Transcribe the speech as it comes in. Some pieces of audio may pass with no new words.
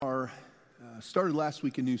started last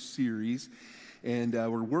week a new series, and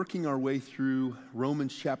we're working our way through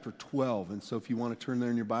Romans chapter 12. And so if you want to turn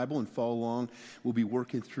there in your Bible and follow along, we'll be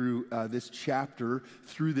working through this chapter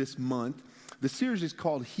through this month. The series is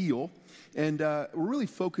called Heal, and we're really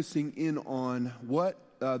focusing in on what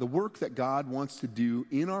the work that God wants to do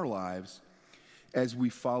in our lives as we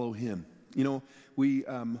follow Him. You know,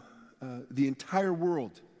 the entire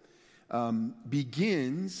world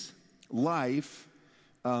begins life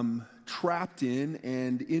trapped in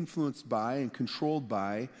and influenced by and controlled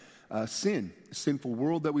by sin, the sinful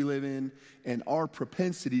world that we live in, and our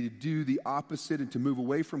propensity to do the opposite and to move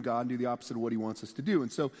away from God and do the opposite of what He wants us to do.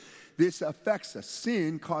 And so this affects us.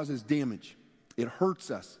 Sin causes damage. It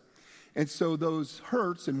hurts us. And so those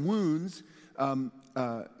hurts and wounds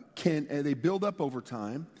they build up over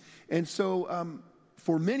time. And so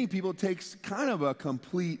for many people, it takes kind of a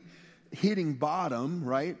complete hitting bottom,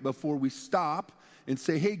 right, before we stop and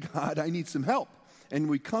say, hey, God, I need some help. And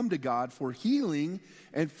we come to God for healing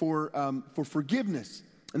and for forgiveness.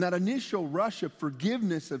 And that initial rush of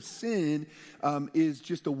forgiveness of sin is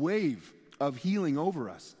just a wave of healing over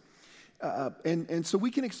us. And so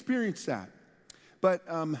we can experience that. But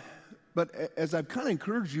as I've kind of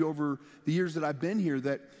encouraged you over the years that I've been here,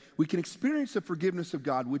 that we can experience the forgiveness of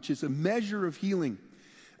God, which is a measure of healing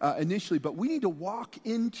initially. But we need to walk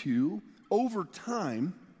into, over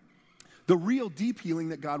time, the real deep healing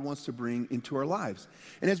that God wants to bring into our lives.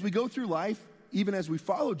 And as we go through life, even as we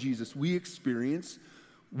follow Jesus, we experience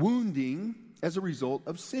wounding as a result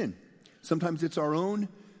of sin. Sometimes it's our own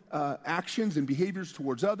actions and behaviors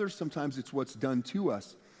towards others. Sometimes it's what's done to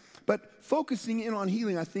us. But focusing in on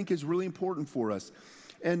healing, I think, is really important for us.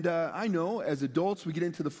 And I know as adults, we get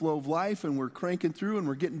into the flow of life and we're cranking through and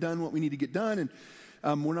we're getting done what we need to get done.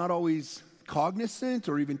 And we're not always cognizant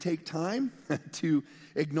or even take time to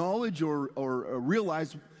acknowledge or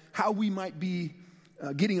realize how we might be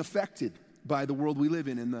getting affected by the world we live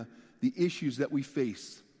in and the issues that we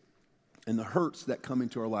face and the hurts that come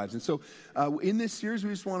into our lives. And so in this series,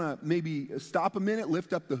 we just want to maybe stop a minute,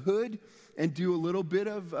 lift up the hood, and do a little bit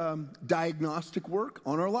of diagnostic work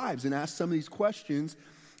on our lives and ask some of these questions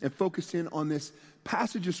and focus in on this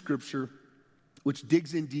passage of Scripture which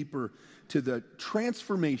digs in deeper to the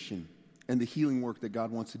transformation and the healing work that God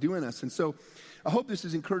wants to do in us. And so I hope this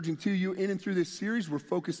is encouraging to you. In and through this series, we're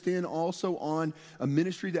focused in also on a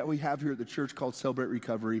ministry that we have here at the church called Celebrate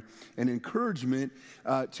Recovery, and encouragement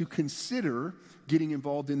to consider getting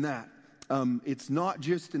involved in that. It's not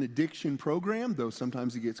just an addiction program, though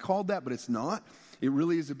sometimes it gets called that, but it's not. It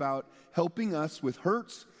really is about helping us with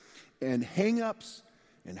hurts and hang-ups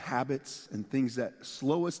and habits and things that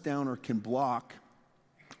slow us down or can block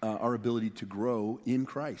our ability to grow in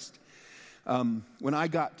Christ. When I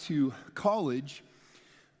got to college,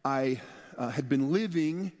 I had been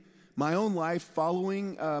living my own life,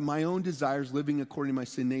 following my own desires, living according to my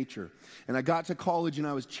sin nature. And I got to college and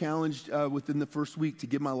I was challenged within the first week to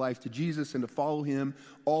give my life to Jesus and to follow Him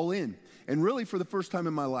all in. And really for the first time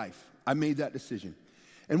in my life, I made that decision.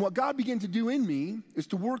 And what God began to do in me is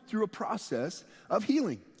to work through a process of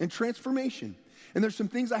healing and transformation. And there's some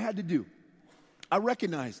things I had to do. I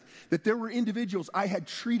recognized that there were individuals I had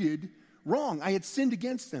treated wrong. I had sinned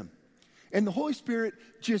against them. And the Holy Spirit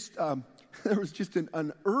just, there was just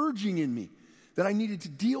an urging in me that I needed to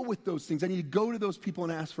deal with those things. I needed to go to those people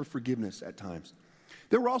and ask for forgiveness at times.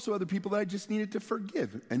 There were also other people that I just needed to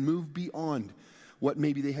forgive and move beyond what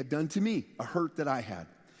maybe they had done to me, a hurt that I had.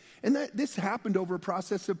 And this happened over a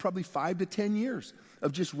process of probably 5 to 10 years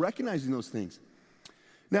of just recognizing those things.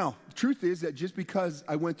 Now, the truth is that just because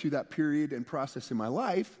I went through that period and process in my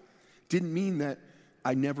life didn't mean that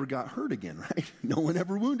I never got hurt again, right? No one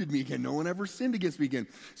ever wounded me again. No one ever sinned against me again.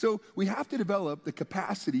 So we have to develop the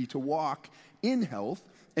capacity to walk in health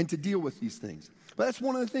and to deal with these things. But that's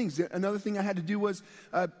one of the things. Another thing I had to do was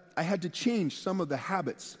I had to change some of the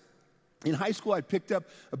habits. In high school, I picked up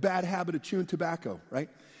a bad habit of chewing tobacco, right?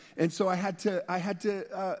 And so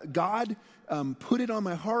God put it on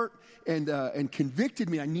my heart and convicted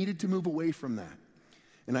me. I needed to move away from that.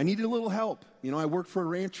 And I needed a little help. You know, I worked for a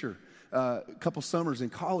rancher a couple summers in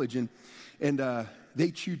college, and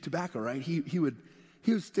they chewed tobacco, right? He would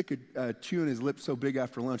stick a chew in his lips so big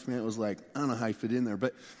after lunch, man, it was like, I don't know how he fit in there.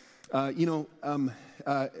 But,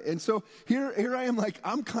 and so here I am, like,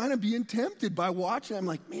 I'm kind of being tempted by watching. I'm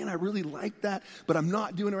like, man, I really like that, but I'm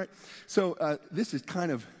not doing it right. So this is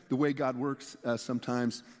kind of the way God works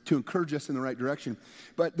sometimes to encourage us in the right direction.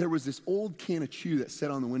 But there was this old can of chew that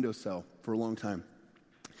sat on the windowsill for a long time.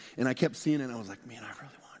 And I kept seeing it, and I was like, man, I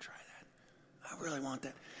really want to try that. I really want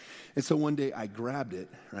that. And so one day I grabbed it,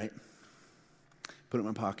 right? put it in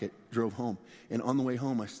my pocket, drove home. And on the way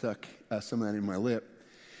home, I stuck some of that in my lip.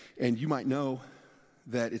 And you might know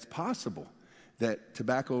that it's possible that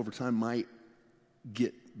tobacco over time might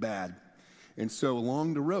get bad. And so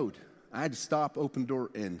along the road, I had to stop, open the door,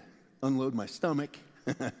 and unload my stomach.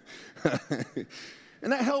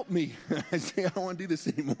 And that helped me. I say, I don't want to do this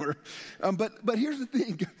anymore. But here's the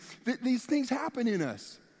thing. These things happen in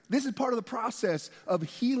us. This is part of the process of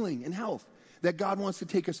healing and health that God wants to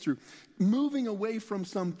take us through. Moving away from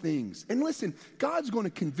some things. And listen, God's going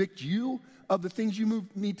to convict you of the things you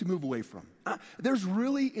need to move away from. There's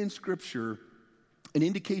really in Scripture an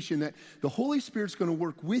indication that the Holy Spirit's going to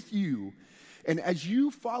work with you, and as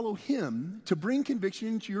you follow Him, to bring conviction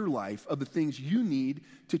into your life of the things you need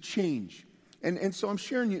to change. And so I'm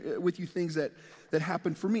sharing with you things that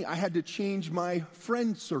happened for me. I had to change my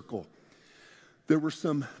friend circle. There were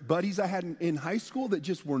some buddies I had in high school that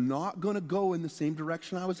just were not going to go in the same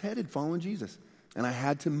direction I was headed, following Jesus. And I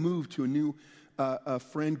had to move to a new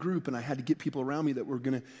friend group, and I had to get people around me that were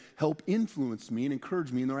going to help influence me and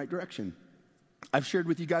encourage me in the right direction. I've shared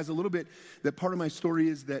with you guys a little bit that part of my story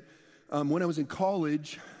is that when I was in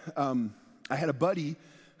college, I had a buddy,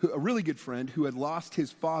 a really good friend, who had lost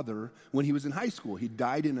his father when he was in high school. He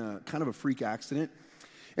died in a kind of a freak accident.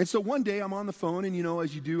 And so one day I'm on the phone, and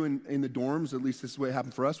as you do in the dorms, at least this is the way it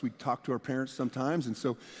happened for us, we talk to our parents sometimes. And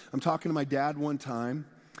so I'm talking to my dad one time,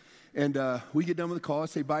 and we get done with the call. I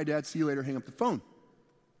say, bye, Dad, see you later, hang up the phone.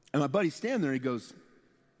 And my buddy's standing there, he goes,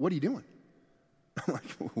 what are you doing? I'm like,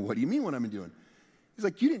 what do you mean what I'm doing? He's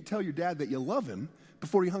like, you didn't tell your dad that you love him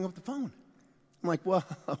before you hung up the phone. I'm like, well,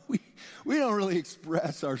 we don't really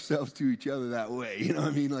express ourselves to each other that way. You know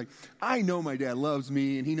what I mean? Like, I know my dad loves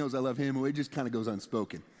me, and he knows I love him, and it just kind of goes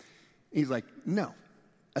unspoken. He's like, no,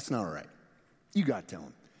 that's not all right. You got to tell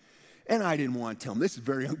him. And I didn't want to tell him. This is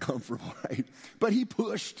very uncomfortable, right? But he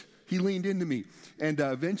pushed. He leaned into me. And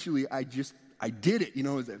eventually, I did it.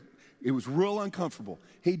 It was real uncomfortable.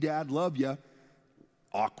 Hey, Dad, love ya.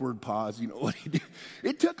 Awkward pause. What he did.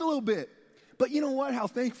 It took a little bit. But you know what? How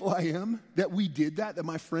thankful I am that we did that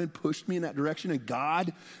my friend pushed me in that direction, and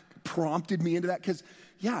God prompted me into that. Because,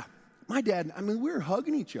 yeah, my dad, we were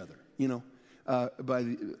hugging each other, by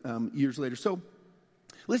the years later. So,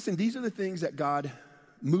 listen, these are the things that God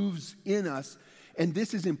moves in us, and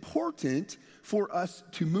this is important for us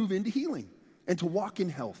to move into healing and to walk in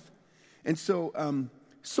health. And so,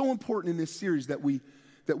 so important in this series that we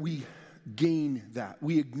gain that.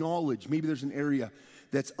 We acknowledge maybe there's an area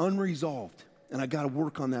that's unresolved, and I got to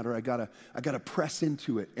work on that, or I got to press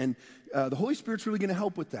into it. And the Holy Spirit's really going to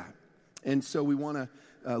help with that. And so we want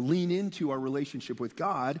to lean into our relationship with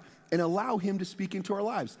God and allow Him to speak into our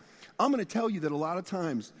lives. I'm going to tell you that a lot of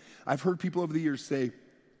times I've heard people over the years say,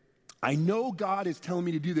 I know God is telling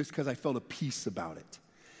me to do this because I felt a peace about it.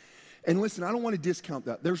 And listen, I don't want to discount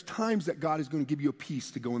that. There's times that God is going to give you a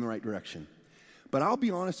peace to go in the right direction. But I'll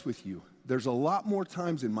be honest with you, there's a lot more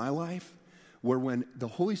times in my life where when the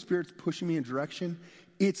Holy Spirit's pushing me in direction,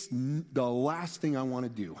 it's the last thing I want to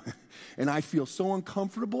do. And I feel so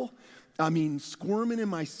uncomfortable. Squirming in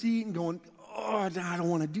my seat and going, oh, I don't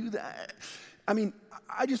want to do that.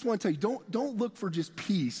 I just want to tell you, don't look for just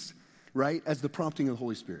peace, right, as the prompting of the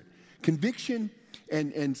Holy Spirit. Conviction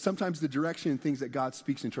and sometimes the direction and things that God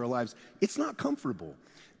speaks into our lives, it's not comfortable,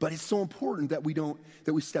 but it's so important that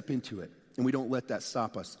we step into it and we don't let that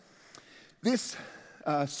stop us. This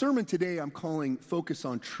sermon today I'm calling Focus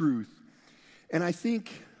on Truth. And I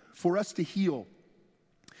think for us to heal,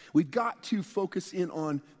 we've got to focus in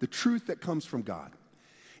on the truth that comes from God.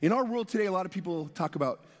 In our world today, a lot of people talk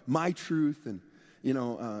about my truth and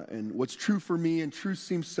what's true for me, and truth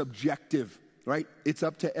seems subjective, right? It's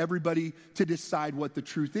up to everybody to decide what the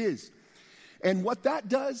truth is. And what that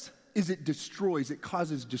does is it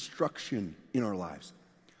causes destruction in our lives.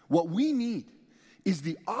 What we need is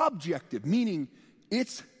the objective, meaning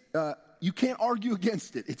you can't argue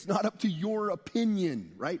against it. It's not up to your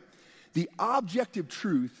opinion, right? The objective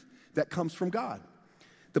truth that comes from God.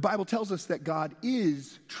 The Bible tells us that God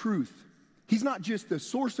is truth. He's not just the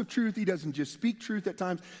source of truth. He doesn't just speak truth at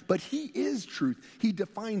times, but He is truth. He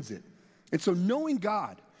defines it. And so knowing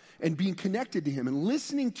God and being connected to Him and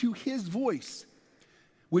listening to His voice,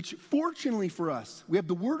 which fortunately for us, we have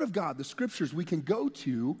the Word of God, the Scriptures we can go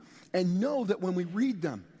to and know that when we read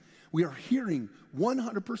them, we are hearing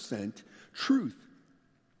 100% truth.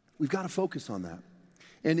 We've got to focus on that.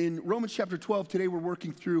 And in Romans chapter 12, today we're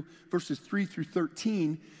working through verses 3 through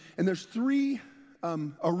 13. And there's three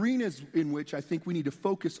arenas in which I think we need to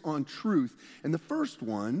focus on truth. And the first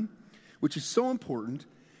one, which is so important,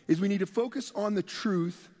 is we need to focus on the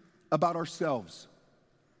truth about ourselves.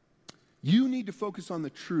 You need to focus on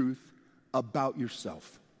the truth about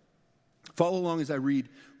yourself. Follow along as I read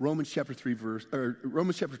Romans chapter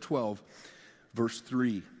 12, verse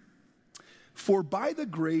 3. For by the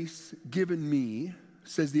grace given me,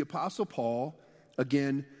 says the Apostle Paul,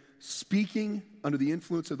 again, speaking under the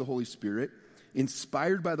influence of the Holy Spirit,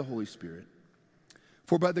 inspired by the Holy Spirit.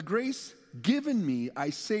 For by the grace given me, I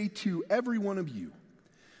say to every one of you,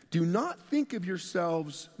 do not think of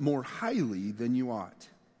yourselves more highly than you ought,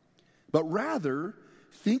 but rather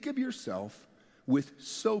think of yourself with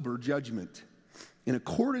sober judgment, in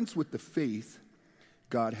accordance with the faith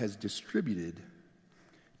God has distributed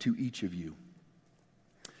to each of you.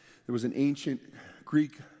 There was an ancient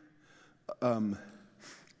Greek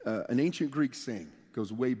saying,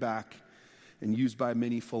 goes way back and used by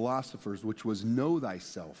many philosophers, which was know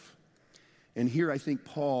thyself. And here I think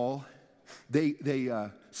Paul, they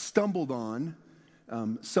stumbled on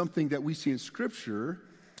something that we see in Scripture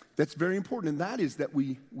that's very important, and that is that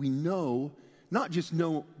we know, not just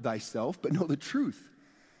know thyself, but know the truth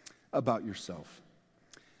about yourself.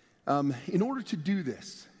 In order to do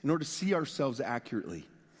this, in order to see ourselves accurately,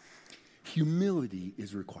 humility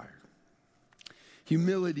is required.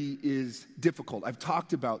 Humility is difficult. I've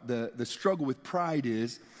talked about the struggle with pride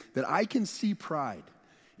is that I can see pride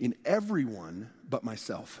in everyone but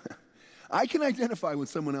myself. I can identify when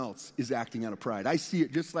someone else is acting out of pride. I see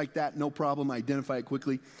it just like that, no problem. I identify it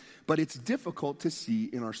quickly. But it's difficult to see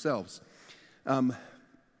in ourselves.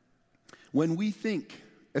 When we think,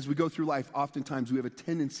 as we go through life, oftentimes we have a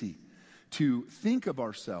tendency to think of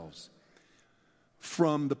ourselves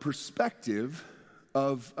from the perspective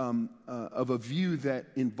of a view that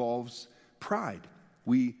involves pride.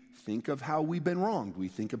 We think of how we've been wronged. We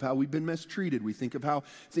think of how we've been mistreated. We think of how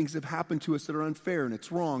things have happened to us that are unfair and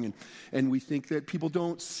it's wrong. And we think that people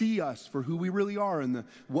don't see us for who we really are and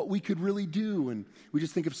what we could really do. And we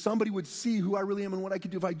just think if somebody would see who I really am and what I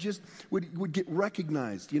could do if I just would get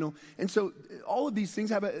recognized, you know. And so all of these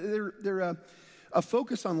things have a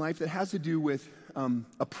focus on life that has to do with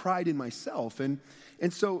a pride in myself. And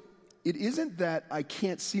so it isn't that I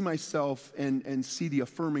can't see myself and see the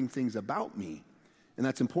affirming things about me. And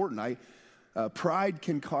that's important. Pride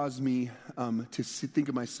can cause me to think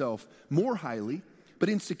of myself more highly, but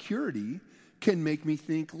insecurity can make me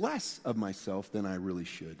think less of myself than I really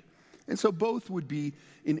should. And so both would be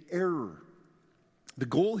in error. The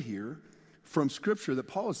goal here from Scripture that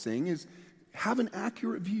Paul is saying is have an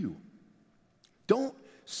accurate view. Don't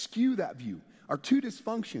skew that view. Our two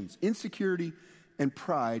dysfunctions, insecurity and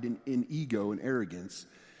pride and ego and arrogance,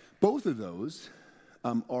 both of those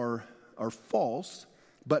are false,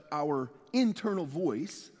 but our internal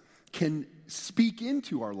voice can speak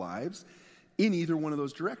into our lives in either one of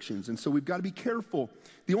those directions. And so we've got to be careful.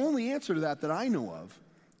 The only answer to that I know of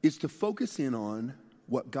is to focus in on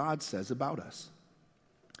what God says about us.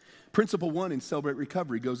 Principle 1 in Celebrate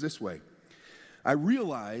Recovery goes this way. I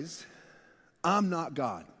realize I'm not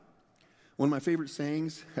God. One of my favorite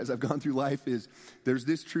sayings as I've gone through life is, there's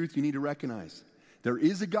this truth you need to recognize. There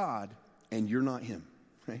is a God, and you're not him.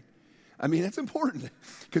 Right? I mean, that's important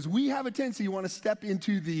because we have a tendency to want to step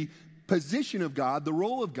into the position of God, the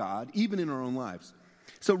role of God, even in our own lives.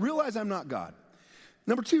 So realize I'm not God.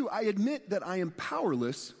 Number 2, I admit that I am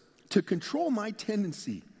powerless to control my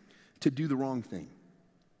tendency to do the wrong thing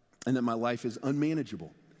and that my life is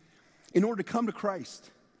unmanageable. In order to come to Christ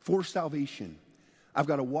for salvation, I've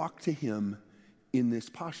got to walk to him in this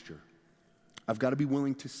posture. I've got to be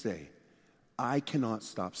willing to say, I cannot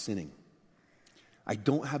stop sinning. I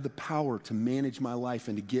don't have the power to manage my life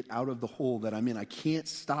and to get out of the hole that I'm in. I can't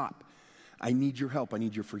stop. I need your help. I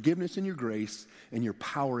need your forgiveness and your grace and your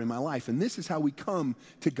power in my life. And this is how we come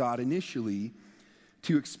to God initially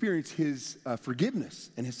to experience his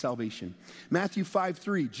forgiveness and his salvation. Matthew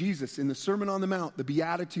 5:3, Jesus in the Sermon on the Mount, the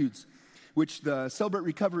Beatitudes, which the Celebrate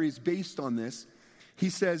Recovery is based on this. He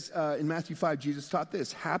says in Matthew 5, Jesus taught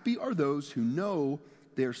this, happy are those who know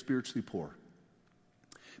they are spiritually poor.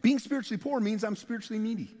 Being spiritually poor means I'm spiritually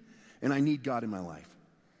needy, and I need God in my life.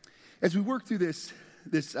 As we work through this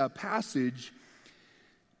passage,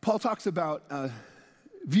 Paul talks about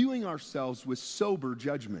viewing ourselves with sober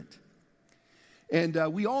judgment.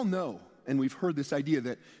 And we all know, and we've heard this idea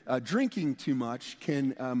that drinking too much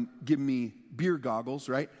can give me beer goggles,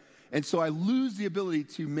 right? And so I lose the ability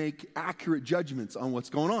to make accurate judgments on what's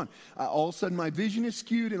going on. All of a sudden, my vision is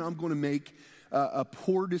skewed, and I'm going to make a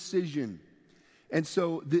poor decision. And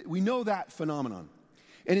so we know that phenomenon.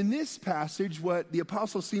 And in this passage, what the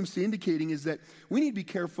apostle seems to indicating is that we need to be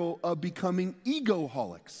careful of becoming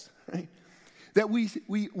egoholics, right? That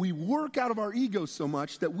we work out of our ego so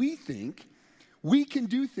much that we think we can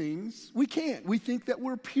do things we can't. We think that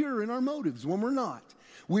we're pure in our motives when we're not.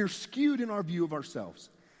 We're skewed in our view of ourselves.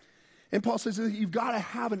 And Paul says that you've got to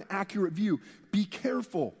have an accurate view. Be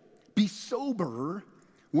careful. Be sober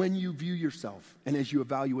when you view yourself and as you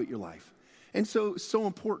evaluate your life. And so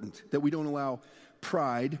important that we don't allow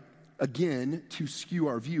pride, again, to skew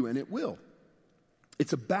our view, and it will.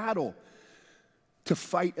 It's a battle to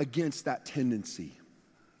fight against that tendency.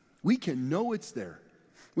 We can know it's there.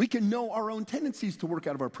 We can know our own tendencies to work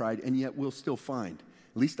out of our pride, and yet we'll still find,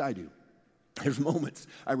 at least I do. There's moments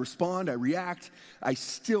I respond, I react, I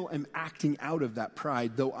still am acting out of that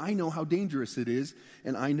pride, though I know how dangerous it is,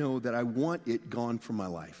 and I know that I want it gone from my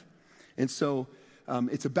life. And so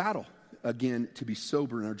it's a battle, again, to be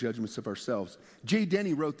sober in our judgments of ourselves. J.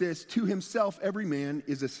 Denny wrote this: to himself, every man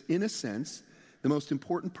is, in a sense, the most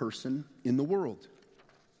important person in the world.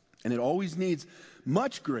 And it always needs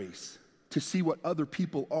much grace to see what other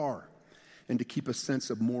people are and to keep a sense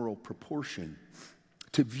of moral proportion.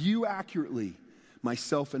 To view accurately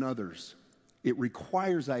myself and others, it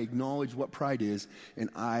requires I acknowledge what pride is and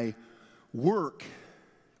I work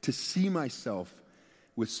to see myself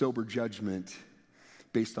with sober judgment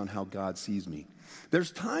based on how God sees me.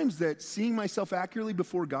 There's times that seeing myself accurately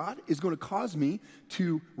before God is going to cause me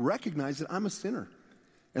to recognize that I'm a sinner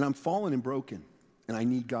and I'm fallen and broken and I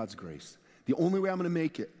need God's grace. The only way I'm going to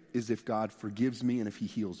make it is if God forgives me and if he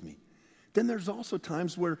heals me. Then there's also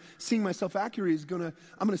times where seeing myself accurately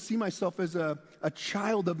I'm going to see myself as a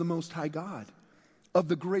child of the Most High God, of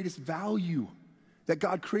the greatest value, that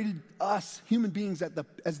God created us, human beings,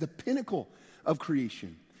 as the pinnacle of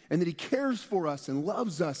creation, and that he cares for us and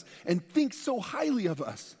loves us and thinks so highly of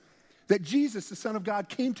us, that Jesus, the Son of God,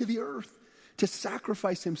 came to the earth to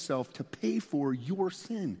sacrifice himself to pay for your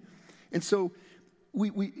sin. And so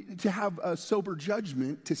we to have a sober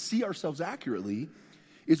judgment, to see ourselves accurately,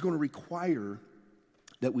 is going to require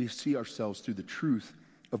that we see ourselves through the truth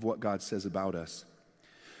of what God says about us.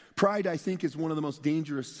 Pride, I think, is one of the most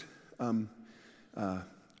dangerous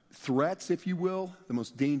threats, if you will, the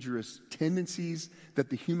most dangerous tendencies that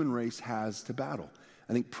the human race has to battle.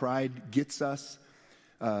 I think pride gets us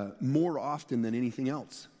more often than anything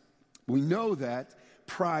else. We know that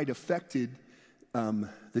pride affected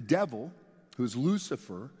the devil, who was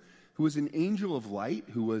Lucifer, who was an angel of light,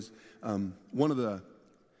 who was one of the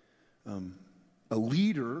a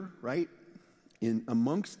leader, right, in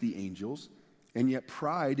amongst the angels, and yet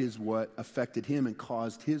pride is what affected him and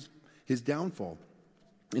caused his downfall.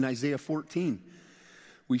 In Isaiah 14,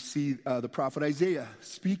 we see the prophet Isaiah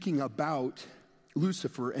speaking about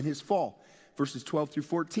Lucifer and his fall, verses 12 through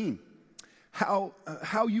 14.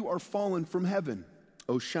 How you are fallen from heaven,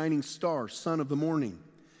 O shining star, son of the morning.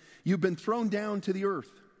 You've been thrown down to the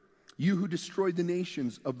earth, you who destroyed the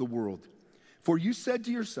nations of the world. For you said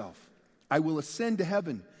to yourself, I will ascend to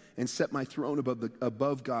heaven and set my throne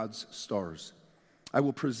above God's stars. I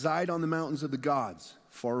will preside on the mountains of the gods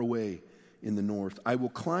far away in the north. I will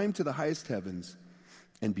climb to the highest heavens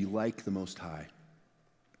and be like the Most High.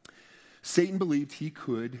 Satan believed he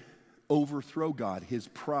could overthrow God. His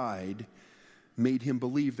pride made him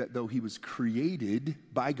believe that though he was created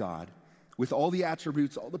by God, with all the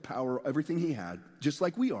attributes, all the power, everything he had, just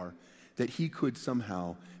like we are, that he could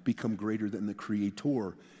somehow become greater than the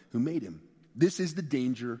Creator who made him. This is the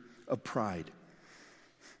danger of pride.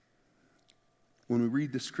 When we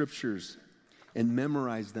read the scriptures and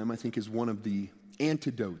memorize them, I think is one of the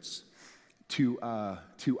antidotes to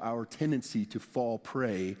our tendency to fall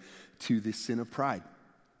prey to the sin of pride.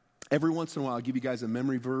 Every once in a while, I'll give you guys a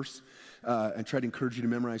memory verse and try to encourage you to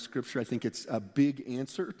memorize scripture. I think it's a big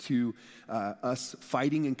answer to us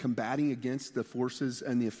fighting and combating against the forces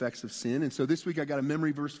and the effects of sin. And so this week I got a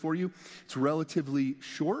memory verse for you. It's relatively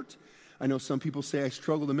short. I know some people say I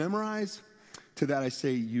struggle to memorize. To that I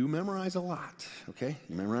say, you memorize a lot, okay?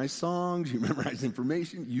 You memorize songs, you memorize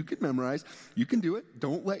information. You can memorize. You can do it.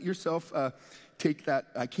 Don't let yourself take that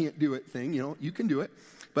I can't do it thing. You can do it.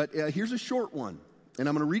 But here's a short one. And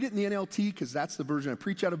I'm going to read it in the NLT because that's the version I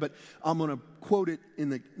preach out of, but I'm going to quote it in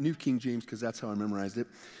the New King James because that's how I memorized it.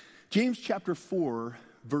 James chapter 4,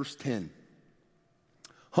 verse 10.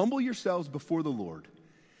 Humble yourselves before the Lord,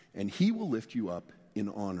 and he will lift you up in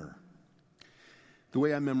honor. The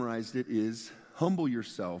way I memorized it is, humble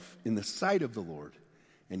yourself in the sight of the Lord,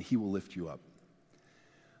 and he will lift you up.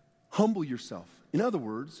 Humble yourself. In other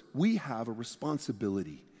words, we have a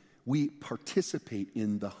responsibility. We participate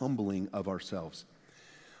in the humbling of ourselves.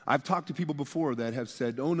 I've talked to people before that have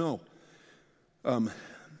said, oh no,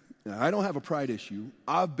 I don't have a pride issue.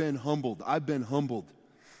 I've been humbled.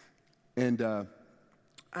 And I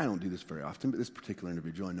don't do this very often, but this particular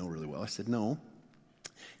individual I know really well. I said, no,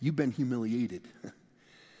 you've been humiliated.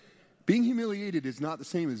 Being humiliated is not the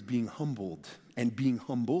same as being humbled and being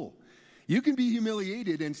humble. You can be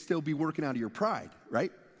humiliated and still be working out of your pride,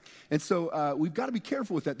 right? And so we've got to be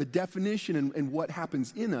careful with that. The definition and what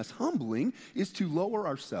happens in us, humbling, is to lower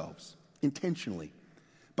ourselves intentionally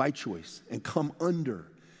by choice and come under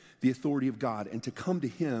the authority of God and to come to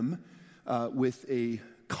him with a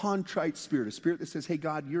contrite spirit, a spirit that says, hey,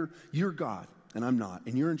 God, you're God and I'm not,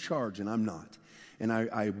 and you're in charge and I'm not. And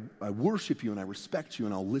I worship you and I respect you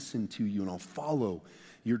and I'll listen to you and I'll follow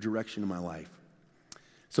your direction in my life.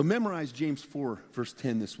 So memorize James 4, verse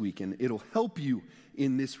 10 this week, and it'll help you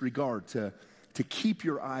in this regard to keep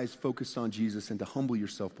your eyes focused on Jesus and to humble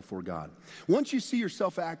yourself before God. Once you see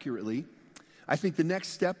yourself accurately, I think the next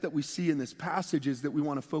step that we see in this passage is that we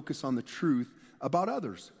want to focus on the truth about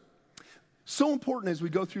others. So important as we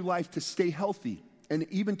go through life to stay healthy and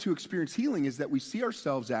even to experience healing is that we see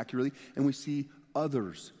ourselves accurately and we see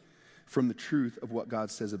others from the truth of what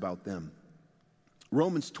God says about them.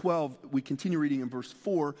 Romans 12, we continue reading in verse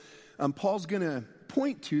 4. Paul's going to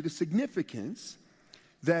point to the significance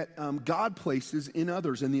that God places in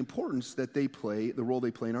others and the importance that they play, the role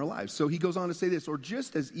they play in our lives. So he goes on to say this, or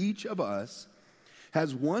just as each of us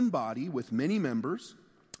has one body with many members,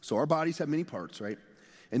 so our bodies have many parts, right?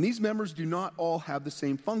 And these members do not all have the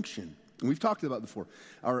same function. And we've talked about it before.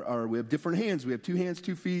 We have different hands. We have 2 hands,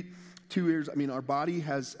 2 feet, 2 ears. I mean, our body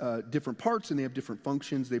has different parts and they have different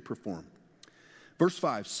functions they perform. Verse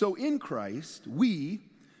 5, so in Christ, we,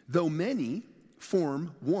 though many,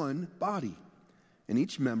 form one body, and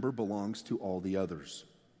each member belongs to all the others.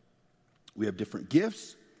 We have different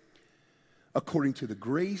gifts according to the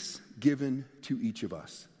grace given to each of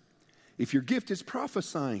us. If your gift is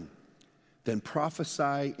prophesying, then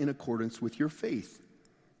prophesy in accordance with your faith.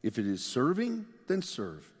 If it is serving, then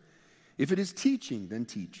serve. If it is teaching, then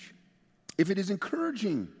teach. If it is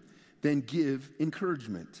encouraging, then give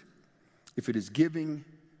encouragement. If it is giving,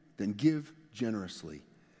 then give generously.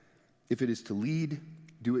 If it is to lead,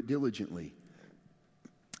 do it diligently.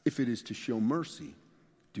 If it is to show mercy,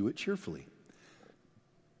 do it cheerfully.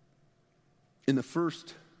 In the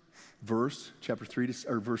first verse,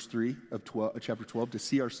 verse 3 of chapter 12, to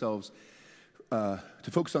see ourselves, to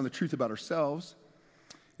focus on the truth about ourselves,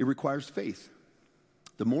 it requires faith.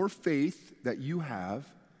 The more faith that you have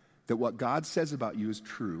that what God says about you is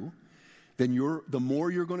true, then the more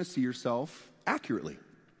you're going to see yourself accurately.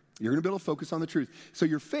 You're going to be able to focus on the truth. So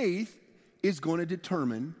your faith is going to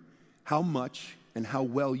determine how much and how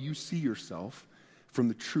well you see yourself from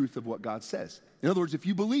the truth of what God says. In other words, if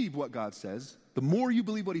you believe what God says, the more you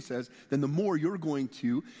believe what he says, then the more you're going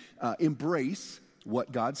to embrace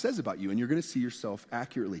what God says about you, and you're going to see yourself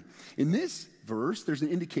accurately. In this verse, there's an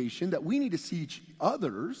indication that we need to see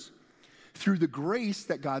others through the grace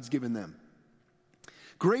that God's given them.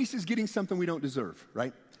 Grace is getting something we don't deserve,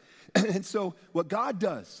 right? And so what God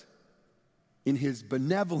does in his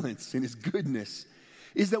benevolence, in his goodness,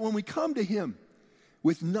 is that when we come to him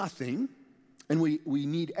with nothing, and we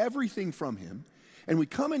need everything from him, and we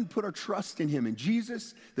come and put our trust in him, in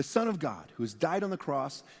Jesus, the Son of God, who has died on the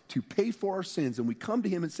cross to pay for our sins, and we come to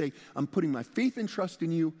him and say, I'm putting my faith and trust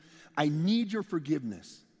in you, I need your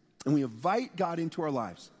forgiveness, and we invite God into our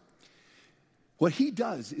lives. What he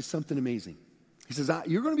does is something amazing. He says,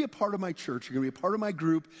 you're going to be a part of my church. You're going to be a part of my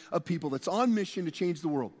group of people that's on mission to change the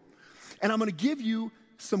world. And I'm going to give you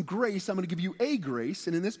some grace. I'm going to give you a grace.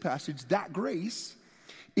 And in this passage, that grace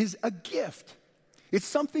is a gift. It's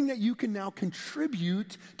something that you can now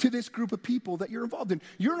contribute to this group of people that you're involved in.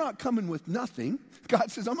 You're not coming with nothing. God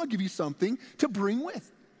says, I'm going to give you something to bring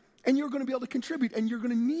with. And you're going to be able to contribute. And you're going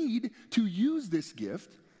to need to use this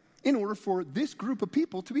gift in order for this group of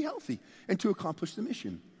people to be healthy and to accomplish the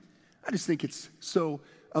mission. I just think it's so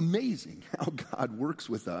amazing how God works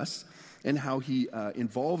with us and how he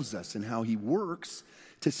involves us and how he works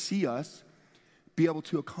to see us be able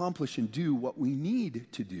to accomplish and do what we need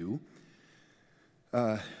to do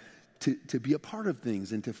to be a part of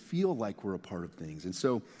things and to feel like we're a part of things. And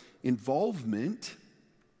so involvement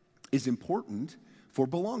is important for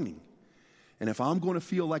belonging. And if I'm going to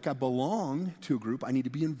feel like I belong to a group, I need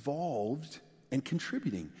to be involved and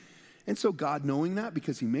contributing. And so God, knowing that,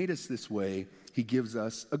 because he made us this way, he gives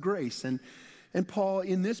us a grace. And Paul,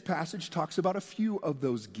 in this passage, talks about a few of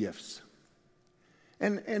those gifts.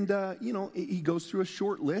 And he goes through a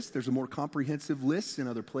short list. There's a more comprehensive list in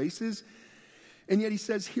other places. And yet he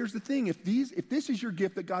says, here's the thing. If this is your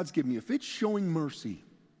gift that God's given you, if it's showing mercy,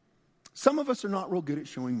 some of us are not real good at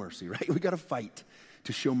showing mercy, right? We got to fight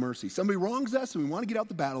to show mercy. Somebody wrongs us and we want to get out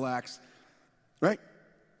the battle axe, right?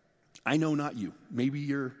 I know not you. Maybe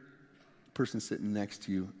your person sitting next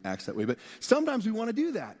to you acts that way, but sometimes we want to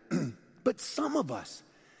do that. But some of us,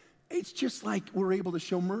 it's just like we're able to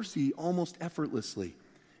show mercy almost effortlessly.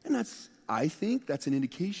 And I think that's an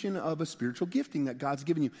indication of a spiritual gifting that God's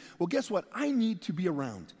given you. Well, guess what? I need to be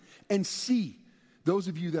around and see those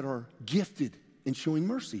of you that are gifted in showing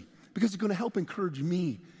mercy, because it's going to help encourage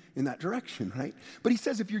me in that direction, right? But he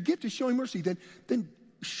says, if your gift is showing mercy, then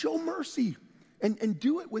show mercy and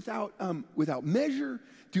do it without measure.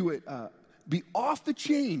 Do it, be off the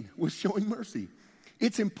chain with showing mercy.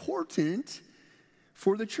 It's important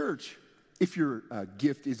for the church. If your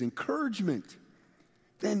gift is encouragement,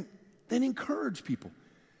 then encourage people.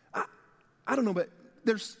 I don't know, but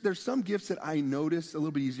there's some gifts that I notice a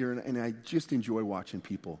little bit easier, and I just enjoy watching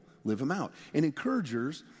people live them out. And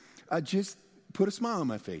encouragers just put a smile on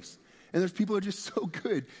my face. And there's people who are just so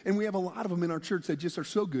good. And we have a lot of them in our church that just are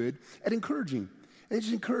so good at encouraging. And they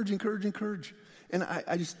just encourage. And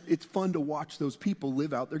it's fun to watch those people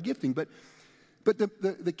live out their gifting. But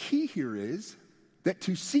the key here is that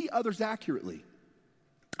to see others accurately,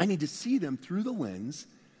 I need to see them through the lens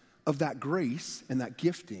of that grace and that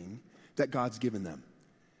gifting that God's given them.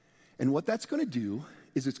 And what that's going to do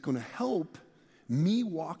is it's going to help me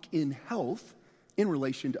walk in health in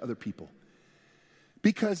relation to other people.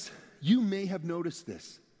 Because you may have noticed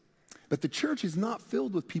this, but the church is not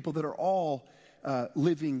filled with people that are all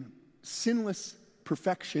living sinless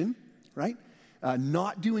perfection, right?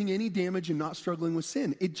 Not doing any damage and not struggling with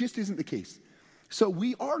sin. It just isn't the case. So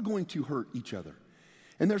we are going to hurt each other.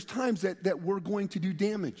 And there's times that we're going to do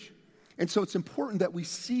damage. And so it's important that we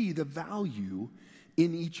see the value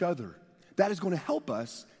in each other. That is going to help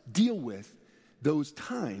us deal with those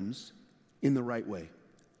times in the right way.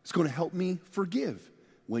 It's going to help me forgive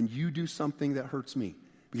when you do something that hurts me,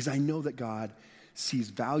 because I know that God sees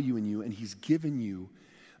value in you and he's given you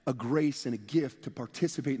a grace and a gift to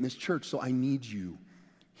participate in this church, so I need you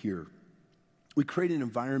here. We create an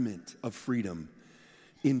environment of freedom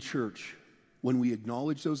in church when we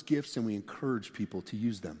acknowledge those gifts and we encourage people to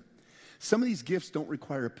use them. Some of these gifts don't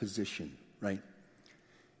require a position, right?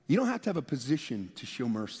 You don't have to have a position to show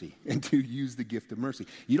mercy and to use the gift of mercy.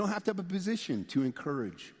 You don't have to have a position to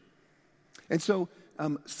encourage. And so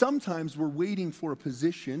sometimes we're waiting for a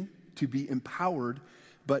position to be empowered,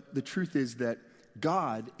 but the truth is that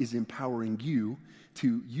God is empowering you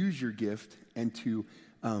to use your gift and to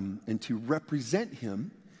represent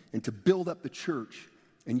him and to build up the church.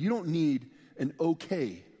 And you don't need an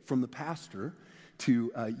okay from the pastor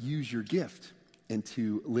to use your gift and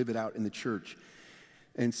to live it out in the church.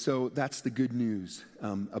 And so that's the good news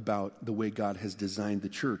about the way God has designed the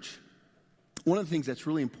church. One of the things that's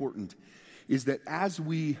really important is that as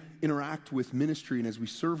we interact with ministry and as we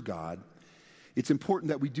serve God, it's important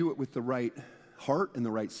that we do it with the right heart and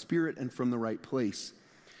the right spirit and from the right place.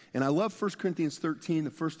 And I love 1 Corinthians 13, the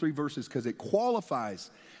first 3 verses, because it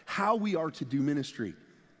qualifies how we are to do ministry.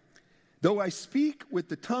 Though I speak with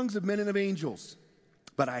the tongues of men and of angels,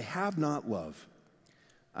 but I have not love,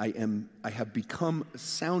 I have become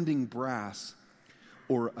sounding brass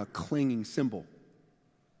or a clanging cymbal.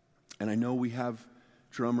 And I know we have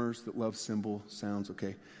drummers that love cymbal sounds,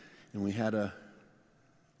 okay? And we had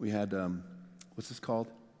what's this called?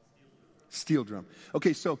 Steel drum.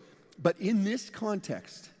 Okay, so, but in this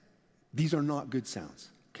context, these are not good sounds,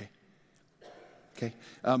 okay? Okay?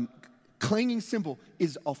 Clanging cymbal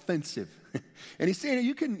is offensive. And he's saying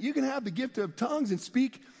you can have the gift of tongues and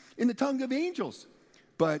speak in the tongue of angels.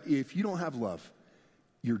 But if you don't have love,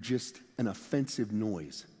 you're just an offensive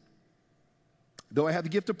noise. Though I have the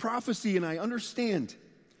gift of prophecy and I understand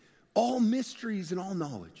all mysteries and all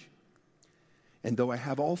knowledge, and though I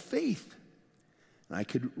have all faith, and I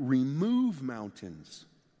could remove mountains,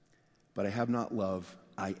 but I have not love,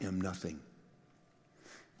 I am nothing.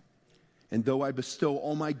 And though I bestow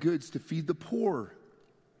all my goods to feed the poor,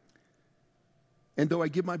 and though I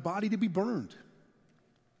give my body to be burned,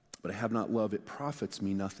 but I have not love, it profits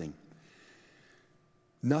me nothing.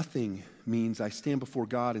 Nothing means I stand before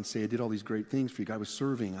God and say, I did all these great things for you. God was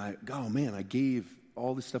serving. I gave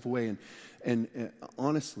all this stuff away. And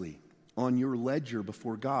honestly, on your ledger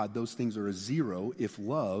before God, those things are a zero if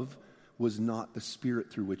love was not the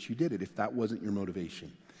spirit through which you did it, if that wasn't your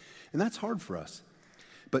motivation. And that's hard for us.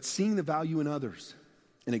 But seeing the value in others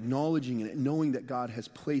and acknowledging and knowing that God has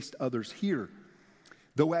placed others here,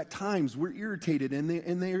 though at times we're irritated and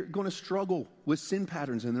they're going to struggle with sin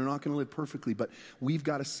patterns and they're not going to live perfectly, but we've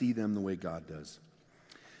got to see them the way God does.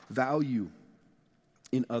 Value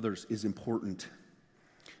in others is important.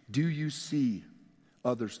 Do you see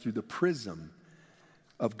others through the prism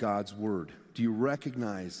of God's word? Do you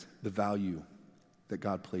recognize the value that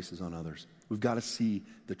God places on others? We've got to see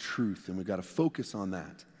the truth and we've got to focus on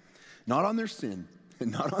that. Not on their sin,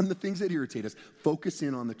 and not on the things that irritate us. Focus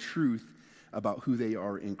in on the truth about who they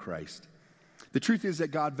are in Christ. The truth is that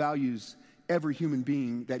God values every human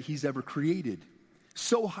being that he's ever created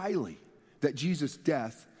so highly that Jesus'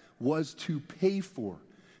 death was to pay for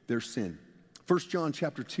their sin. 1 John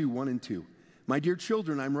chapter 2, 1 and 2. My dear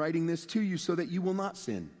children, I'm writing this to you so that you will not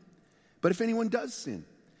sin. But if anyone does sin,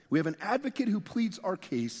 we have an advocate who pleads our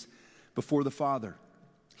case before the Father.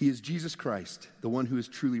 He is Jesus Christ, the one who is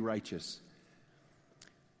truly righteous.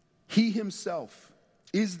 He himself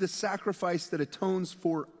is the sacrifice that atones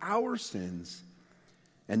for our sins,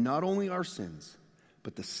 and not only our sins,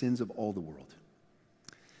 but the sins of all the world.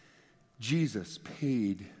 Jesus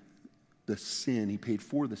paid the sin, he paid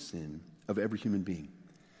for the sin of every human being.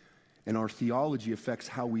 And our theology affects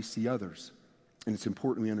how we see others. And it's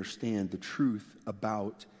important we understand the truth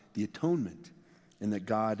about the atonement and that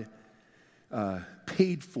God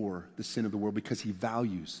paid for the sin of the world because he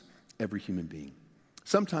values every human being.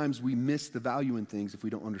 Sometimes we miss the value in things if we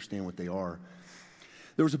don't understand what they are.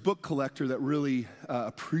 There was a book collector that really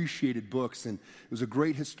appreciated books, and it was a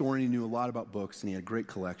great historian. He knew a lot about books, and he had a great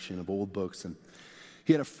collection of old books. And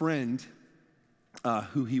he had a friend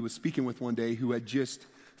who he was speaking with one day who had just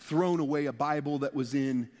thrown away a Bible that was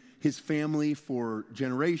in his family for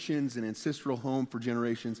generations, an ancestral home for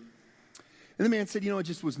generations. And the man said, it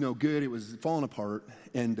just was no good. It was falling apart,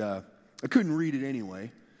 and I couldn't read it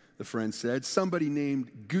anyway, the friend said. Somebody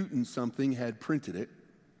named Guten something had printed it.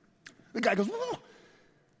 The guy goes, whoa,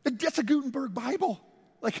 that's a Gutenberg Bible.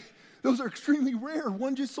 Like, those are extremely rare.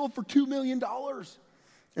 One just sold for $2 million.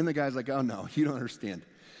 And the guy's like, oh, no, you don't understand.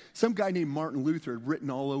 Some guy named Martin Luther had written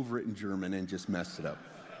all over it in German and just messed it up.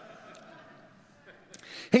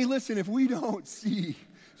 Hey, listen, if we don't see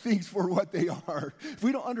things for what they are, if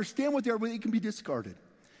we don't understand what they are, well, it can be discarded.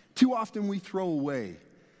 Too often we throw away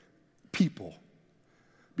people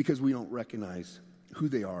because we don't recognize who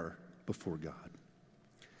they are before God.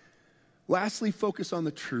 Lastly, focus on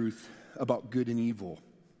the truth about good and evil.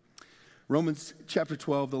 Romans chapter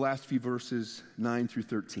 12, the last few verses, 9 through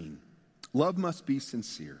 13. Love must be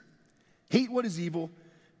sincere. Hate what is evil.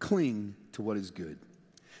 Cling to what is good.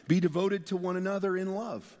 Be devoted to one another in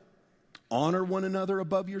love. Honor one another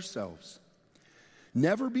above yourselves.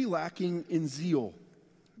 Never be lacking in zeal,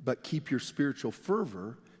 but keep your spiritual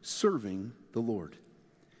fervor serving the Lord.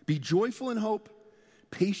 Be joyful in hope,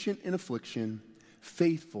 patient in affliction,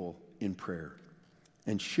 faithful in prayer,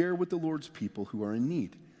 and share with the Lord's people who are in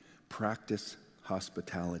need. Practice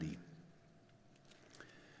hospitality.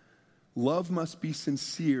 Love must be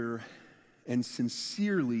sincere and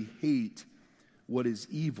sincerely hate what is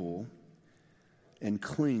evil and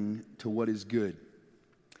cling to what is good.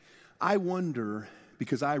 I wonder,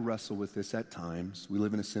 because I wrestle with this at times. We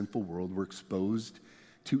live in a sinful world. We're exposed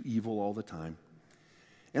to evil all the time.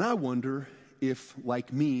 And I wonder if,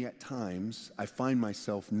 like me, at times, I find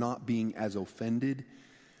myself not being as offended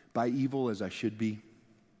by evil as I should be.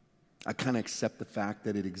 I kind of accept the fact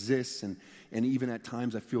that it exists, and even at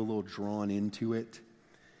times I feel a little drawn into it.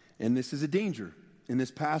 And this is a danger. In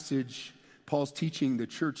this passage, Paul's teaching the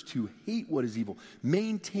church to hate what is evil.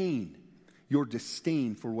 Maintain your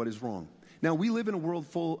disdain for what is wrong. Now, we live in a world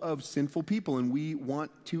full of sinful people, and we want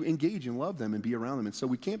to engage and love them and be around them. And so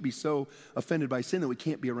we can't be so offended by sin that we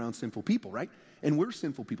can't be around sinful people, right? And we're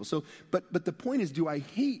sinful people. So, but the point is, do I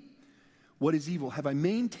hate what is evil? Have I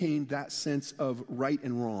maintained that sense of right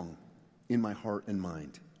and wrong in my heart and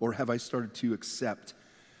mind? Or have I started to accept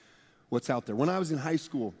what's out there? When I was in high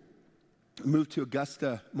school, I moved to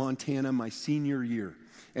Augusta, Montana, my senior year.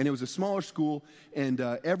 And it was a smaller school, and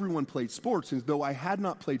everyone played sports. And though I had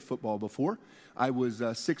not played football before, I was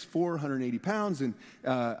 6'4", 180 pounds, and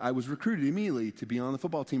I was recruited immediately to be on the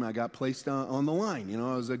football team. I got placed on the line.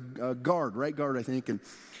 I was a guard, right guard, I think, and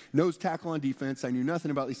nose tackle on defense. I knew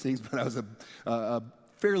nothing about these things, but I was a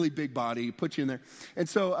fairly big body, put you in there. And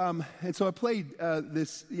so I played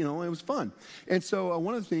this, it was fun. And so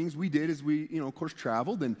one of the things we did is we, of course,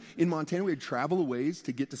 traveled. And in Montana, we had travel a ways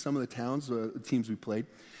to get to some of the towns, the teams we played.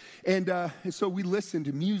 And so we listened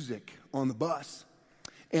to music on the bus.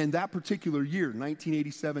 And that particular year,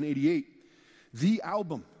 1987, 88, the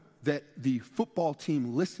album that the football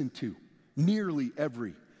team listened to nearly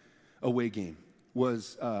every away game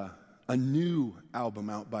was a new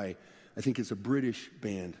album out by, I think it's a British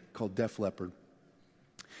band called Def Leppard.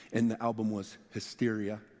 And the album was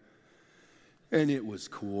Hysteria. And it was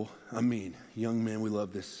cool. I mean, young man, we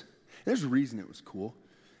love this. There's a reason it was cool.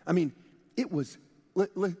 I mean, it was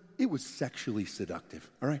sexually seductive,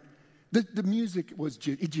 all right? The music was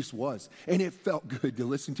just was. And it felt good to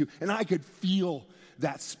listen to. And I could feel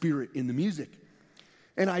that spirit in the music.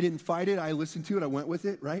 And I didn't fight it. I listened to it. I went with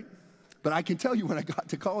it, right? But I can tell you when I got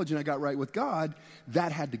to college and I got right with God,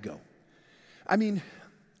 that had to go. I mean,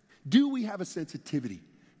 do we have a sensitivity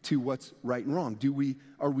to what's right and wrong?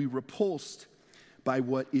 Are we repulsed by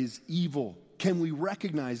what is evil? Can we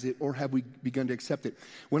recognize it, or have we begun to accept it?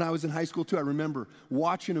 When I was in high school too, I remember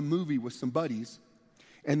watching a movie with some buddies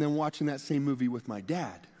and then watching that same movie with my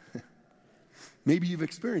dad. Maybe you've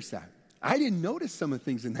experienced that. I didn't notice some of the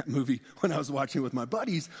things in that movie when I was watching it with my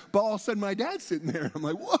buddies, but all of a sudden my dad's sitting there. I'm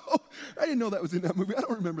like, whoa, I didn't know that was in that movie. I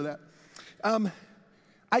don't remember that.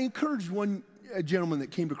 I encouraged one gentleman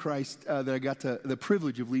that came to Christ, that I got the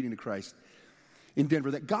privilege of leading to Christ in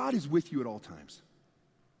Denver, that God is with you at all times.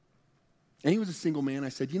 And he was a single man. I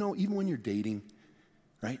said, even when you're dating,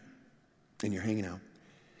 right, and you're hanging out,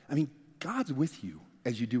 I mean, God's with you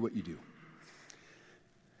as you do what you do.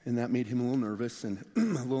 And that made him a little nervous and a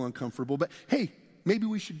little uncomfortable. But hey, maybe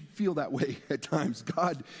we should feel that way at times.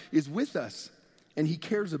 God is with us, and he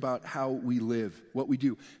cares about how we live, what we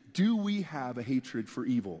do. Do we have a hatred for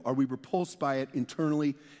evil? Are we repulsed by it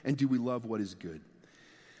internally, and do we love what is good?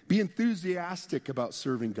 Be enthusiastic about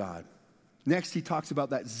serving God. Next, he talks about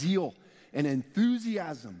that zeal and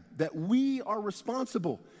enthusiasm that we are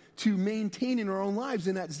responsible to maintain in our own lives,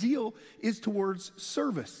 and that zeal is towards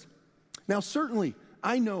service. Now, certainly,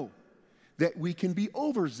 I know that we can be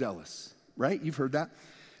overzealous, right? You've heard that.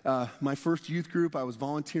 My first youth group, I was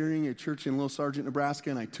volunteering at a church in Little Sargent, Nebraska,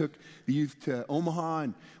 and I took the youth to Omaha,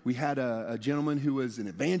 and we had a gentleman who was an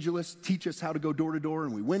evangelist teach us how to go door to door,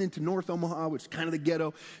 and we went into North Omaha, which is kind of the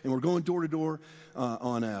ghetto, and we're going door to door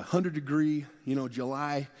on a 100-degree,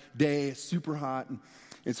 July day. It's super hot,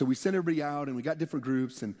 and so we sent everybody out, and we got different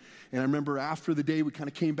groups, and I remember after the day, we kind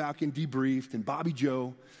of came back and debriefed, and Bobby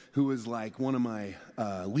Joe, who was like one of my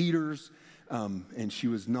leaders, and she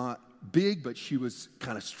was not big, but she was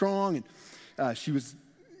kind of strong, and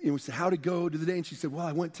we said, how'd it go to the day? And she said, well,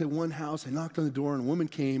 I went to one house, I knocked on the door, and a woman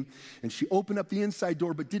came, and she opened up the inside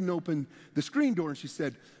door, but didn't open the screen door, and she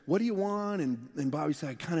said, what do you want? And Bobby said,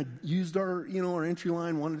 I kind of used our entry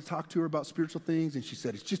line, wanted to talk to her about spiritual things, and she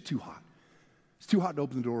said, it's just too hot. It's too hot to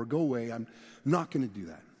open the door, go away, I'm not going to do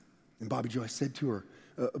that. And Bobby Joe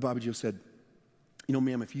said,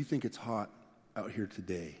 ma'am, if you think it's hot out here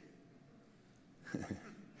today,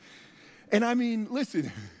 and I mean,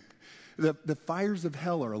 listen, the fires of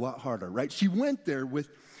hell are a lot harder, right? She went there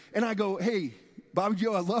and I go, hey, Bobby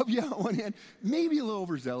Joe, I love you on one hand, maybe a little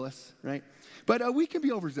overzealous, right? But we can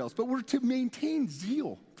be overzealous, but we're to maintain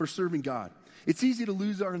zeal for serving God. It's easy to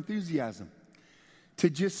lose our enthusiasm, to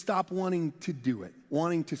just stop wanting to do it,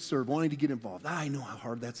 wanting to serve, wanting to get involved. I know how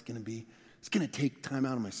hard that's going to be. It's going to take time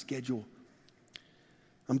out of my schedule.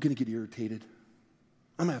 I'm going to get irritated.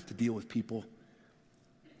 I'm going to have to deal with people.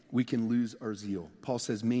 We can lose our zeal. Paul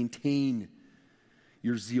says, maintain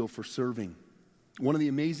your zeal for serving. One of the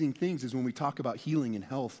amazing things is when we talk about healing and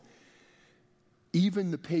health,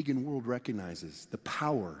 even the pagan world recognizes the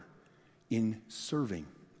power in serving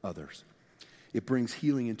others. It brings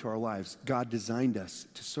healing into our lives. God designed us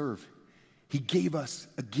to serve. He gave us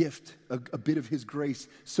a gift, a bit of his grace,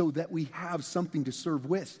 so that we have something to serve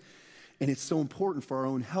with. And it's so important for our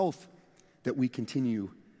own health that we continue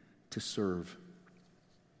to serve.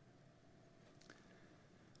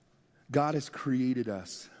 God has created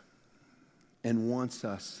us and wants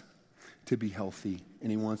us to be healthy,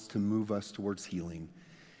 and he wants to move us towards healing.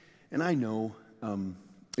 And I know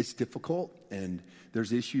it's difficult, and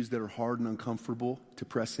there's issues that are hard and uncomfortable to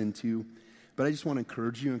press into, but I just want to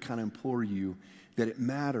encourage you and kind of implore you that it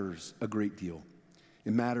matters a great deal.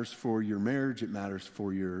 It matters for your marriage, it matters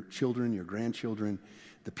for your children, your grandchildren,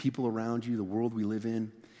 the people around you, the world we live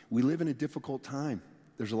in. We live in a difficult time.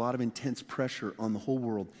 There's a lot of intense pressure on the whole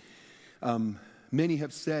world. Many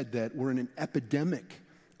have said that we're in an epidemic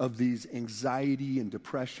of these anxiety and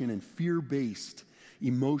depression and fear-based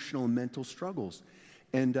emotional and mental struggles.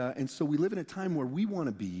 And so we live in a time where we want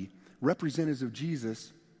to be representatives of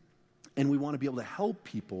Jesus, and we want to be able to help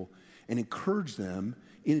people and encourage them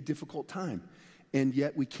in a difficult time. And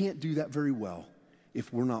yet we can't do that very well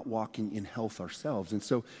if we're not walking in health ourselves. And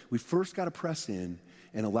so we first got to press in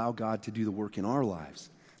and allow God to do the work in our lives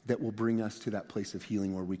that will bring us to that place of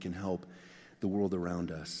healing where we can help the world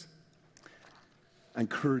around us. I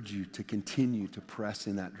encourage you to continue to press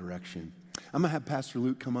in that direction. I'm going to have Pastor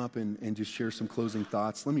Luke come up and just share some closing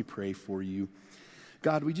thoughts. Let me pray for you.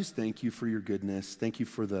 God, we just thank you for your goodness. Thank you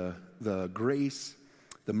for the grace,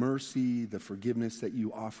 the mercy, the forgiveness that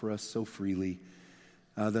you offer us so freely.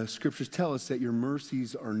 The scriptures tell us that your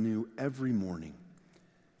mercies are new every morning.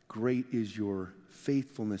 Great is your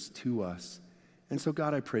faithfulness to us. And so,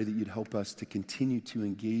 God, I pray that you'd help us to continue to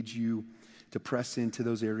engage you to press into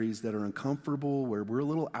those areas that are uncomfortable, where we're a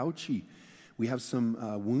little ouchy. We have some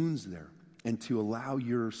wounds there. And to allow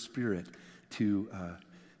your Spirit to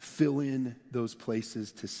fill in those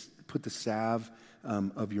places, to put the salve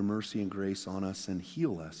of your mercy and grace on us and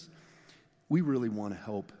heal us. We really want to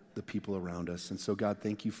help the people around us. And so, God,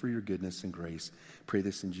 thank you for your goodness and grace. Pray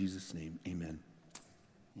this in Jesus' name. Amen.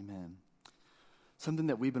 Amen. Something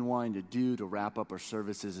that we've been wanting to do to wrap up our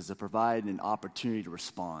services is to provide an opportunity to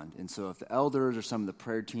respond. And so if the elders or some of the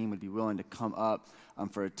prayer team would be willing to come up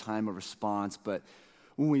for a time of response. But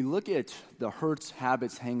when we look at the hurts,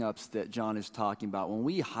 habits, hang-ups that John is talking about, when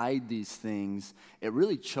we hide these things, it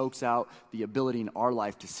really chokes out the ability in our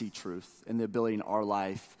life to see truth and the ability in our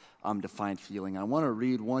life to find healing. I want to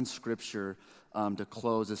read one scripture to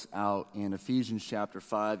close us out in Ephesians chapter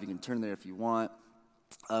 5. You can turn there if you want.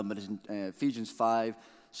 But it's in Ephesians 5,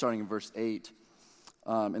 starting in verse 8.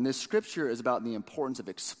 And this scripture is about the importance of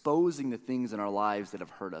exposing the things in our lives that have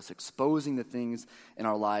hurt us, exposing the things in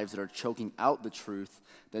our lives that are choking out the truth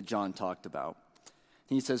that John talked about.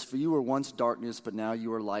 He says, "For you were once darkness, but now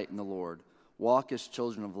you are light in the Lord. Walk as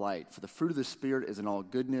children of light, for the fruit of the Spirit is in all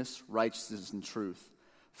goodness, righteousness, and truth,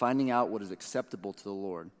 finding out what is acceptable to the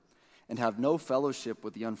Lord. And have no fellowship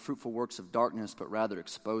with the unfruitful works of darkness, but rather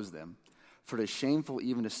expose them. For it is shameful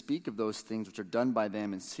even to speak of those things which are done by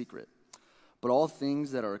them in secret. But all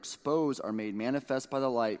things that are exposed are made manifest by the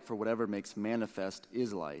light, for whatever makes manifest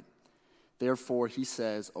is light. Therefore, he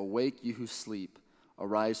says, awake, you who sleep,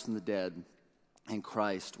 arise from the dead, and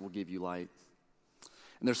Christ will give you light."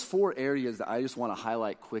 And there's 4 areas that I just want to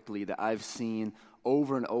highlight quickly that I've seen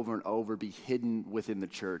over and over and over be hidden within the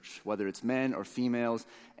church, whether it's men or females.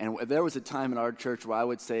 And there was a time in our church where I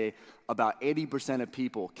would say about 80% of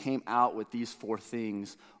people came out with these 4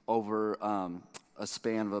 things over a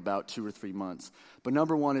span of about 2 or 3 months. But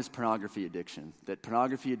number 1 is pornography addiction. That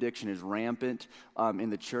pornography addiction is rampant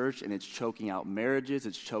in the church, and it's choking out marriages.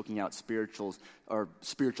 It's choking out spiritual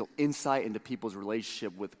insight into people's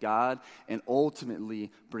relationship with God, and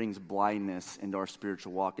ultimately brings blindness into our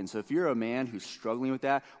spiritual walk. And so if you're a man who's struggling with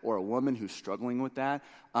that, or a woman who's struggling with that,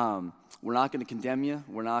 we're not going to condemn you.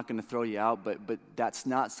 We're not going to throw you out, but that's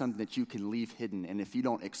not something that you can leave hidden. And if you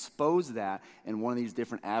don't expose that in one of these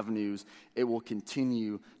different avenues, it will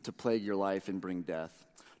continue to plague your life and bring death.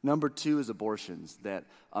 Number 2 is abortions, that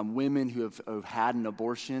women who have had an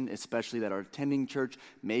abortion, especially that are attending church,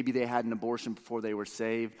 maybe they had an abortion before they were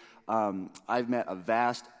saved. I've met a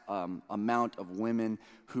vast amount of women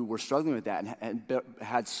who were struggling with that and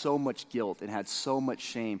had so much guilt and had so much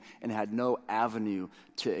shame and had no avenue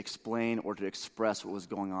to explain or to express what was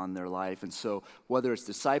going on in their life. And so whether it's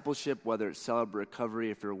discipleship, whether it's Celebrate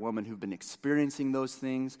Recovery, if you're a woman who's been experiencing those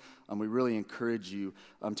things, we really encourage you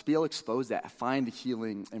to be able to expose that, find the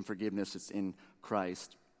healing and forgiveness that's in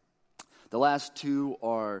Christ. The last 2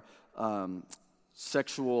 are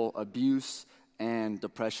sexual abuse and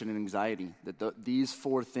depression and anxiety. These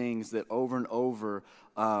 4 things that over and over,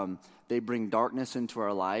 they bring darkness into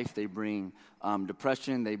our life. They bring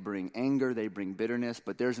depression, they bring anger, they bring bitterness.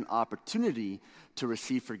 But there's an opportunity to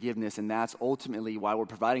receive forgiveness, and that's ultimately why we're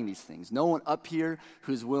providing these things. No one up here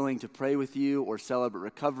who's willing to pray with you or Celebrate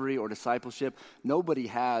Recovery or discipleship, nobody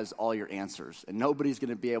has all your answers, and nobody's going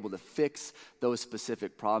to be able to fix those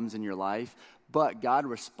specific problems in your life. But God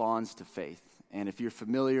responds to faith. And if you're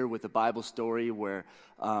familiar with the Bible story where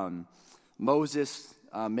Moses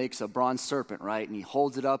makes a bronze serpent, right? And he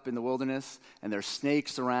holds it up in the wilderness, and there's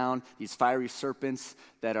snakes around, these fiery serpents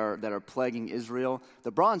that are plaguing Israel.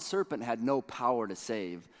 The bronze serpent had no power to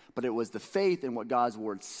save, but it was the faith in what God's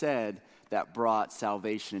word said that brought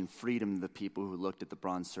salvation and freedom to the people who looked at the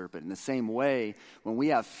bronze serpent. In the same way, when we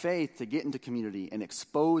have faith to get into community and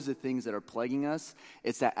expose the things that are plaguing us,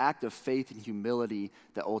 it's that act of faith and humility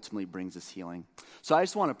that ultimately brings us healing. So I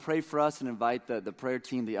just want to pray for us and invite the prayer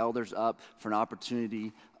team, the elders, up for an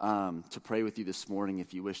opportunity to pray with you this morning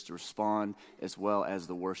if you wish to respond, as well as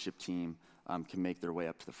the worship team can make their way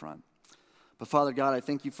up to the front. But Father God, I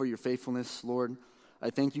thank you for your faithfulness, Lord.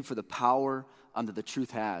 I thank you for the power that the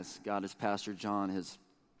truth has, God, as Pastor John has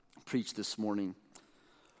preached this morning.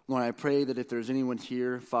 Lord, I pray that if there's anyone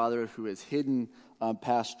here, Father, who has hidden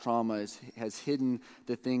past trauma, has hidden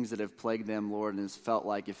the things that have plagued them, Lord, and has felt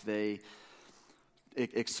like if they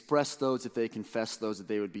express those, if they confess those, that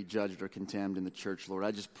they would be judged or condemned in the church, Lord.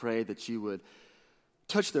 I just pray that you would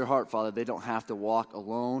touch their heart, Father. They don't have to walk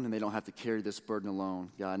alone, and they don't have to carry this burden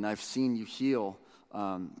alone, God. And I've seen you heal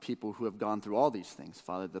people who have gone through all these things,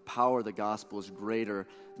 Father. The power of the gospel is greater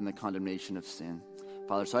than the condemnation of sin,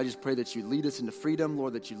 Father. So I just pray that you lead us into freedom,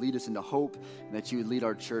 Lord, that you lead us into hope, and that you would lead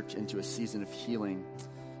our church into a season of healing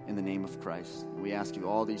in the name of Christ. We ask you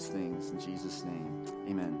all these things in Jesus' name.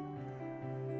 Amen.